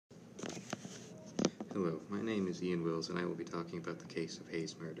Hello, my name is Ian Wills, and I will be talking about the case of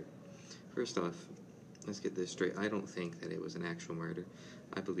Hayes murder. First off, let's get this straight. I don't think that it was an actual murder.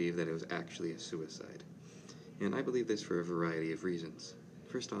 I believe that it was actually a suicide. And I believe this for a variety of reasons.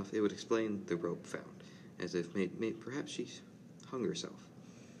 First off, it would explain the rope found, as if perhaps she hung herself.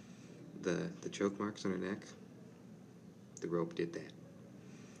 The choke marks on her neck, the rope did that.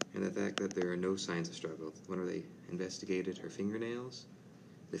 And the fact that there are no signs of struggle. When they investigated her fingernails,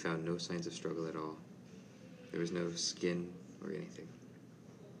 they found no signs of struggle at all. There was no skin or anything.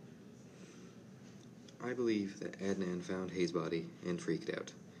 I believe that Adnan found Hayes' body and freaked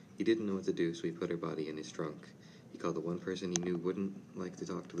out. He didn't know what to do, so he put her body in his trunk. He called the one person he knew wouldn't like to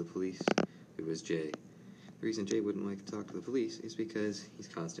talk to the police. It was Jay. The reason Jay wouldn't like to talk to the police is because he's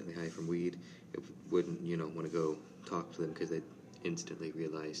constantly high from weed. It wouldn't, want to go talk to them because they'd instantly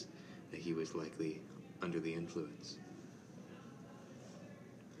realize that he was likely under the influence.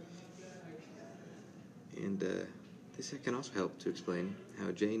 And this can also help to explain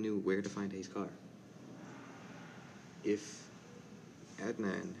how Jay knew where to find Hayes' car. If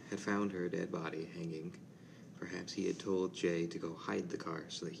Adnan had found her dead body hanging, perhaps he had told Jay to go hide the car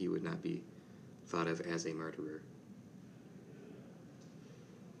so that he would not be thought of as a murderer.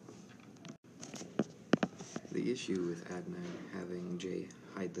 The issue with Adnan having Jay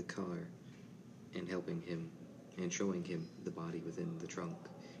hide the car and helping him and showing him the body within the trunk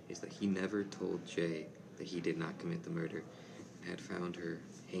is that he never told Jay that he did not commit the murder and had found her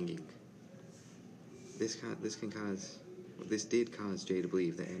hanging. This did cause Jay to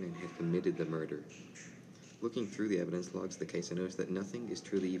believe that Adnan had committed the murder. Looking through the evidence logs of the case, I noticed that nothing is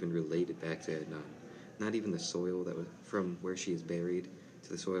truly even related back to Adnan. Not even the soil that was from where she is buried to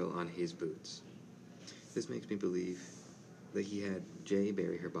the soil on his boots. This makes me believe that he had Jay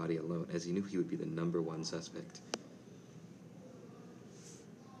bury her body alone, as he knew he would be the number one suspect.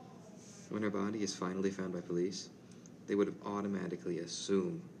 When her body is finally found by police, they would have automatically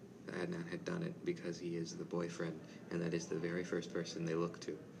assumed that Adnan had done it because he is the boyfriend, and that is the very first person they look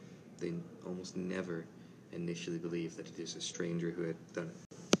to. They almost never initially believe that it is a stranger who had done it.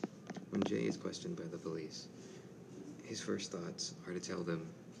 When Jay is questioned by the police, his first thoughts are to tell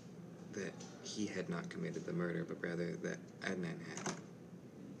them that he had not committed the murder, but rather that Adnan had.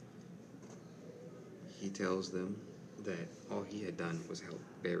 He tells them that all he had done was help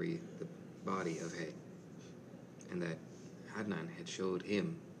bury the body of Hay, and that Adnan had showed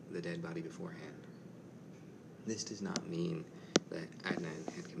him the dead body beforehand. This does not mean that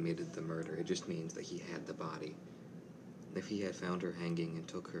Adnan had committed the murder. It just means that he had the body. If he had found her hanging and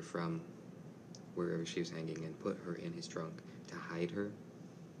took her from wherever she was hanging and put her in his trunk to hide her,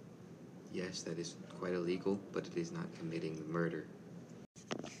 yes, that is quite illegal, but it is not committing the murder.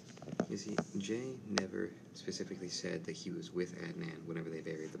 You see, Jay never specifically said that he was with Adnan whenever they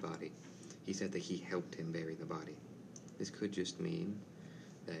buried the body. He said that he helped him bury the body. This could just mean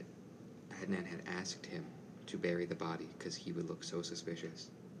that Adnan had asked him to bury the body because he would look so suspicious,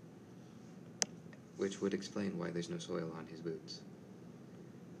 which would explain why there's no soil on his boots.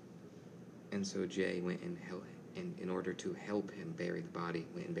 And so Jay went and in order to help him bury the body,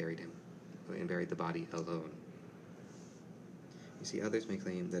 went and buried the body alone. You see, others may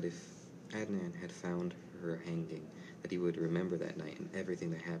claim that if Adnan had found her hanging, that he would remember that night and everything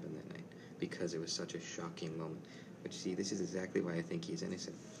that happened that night, because it was such a shocking moment. But you see, this is exactly why I think he's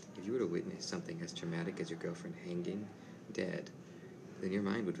innocent. If you were to witness something as traumatic as your girlfriend hanging dead, then your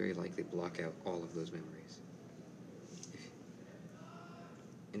mind would very likely block out all of those memories.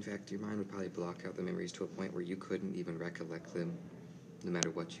 In fact, your mind would probably block out the memories to a point where you couldn't even recollect them no matter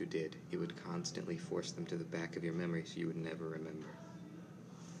what you did. It would constantly force them to the back of your memory so you would never remember.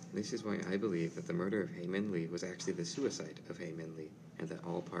 This is why I believe that the murder of Hae Min Lee was actually the suicide of Hae Min Lee, and that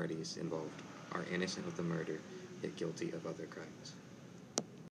all parties involved are innocent of the murder, yet guilty of other crimes.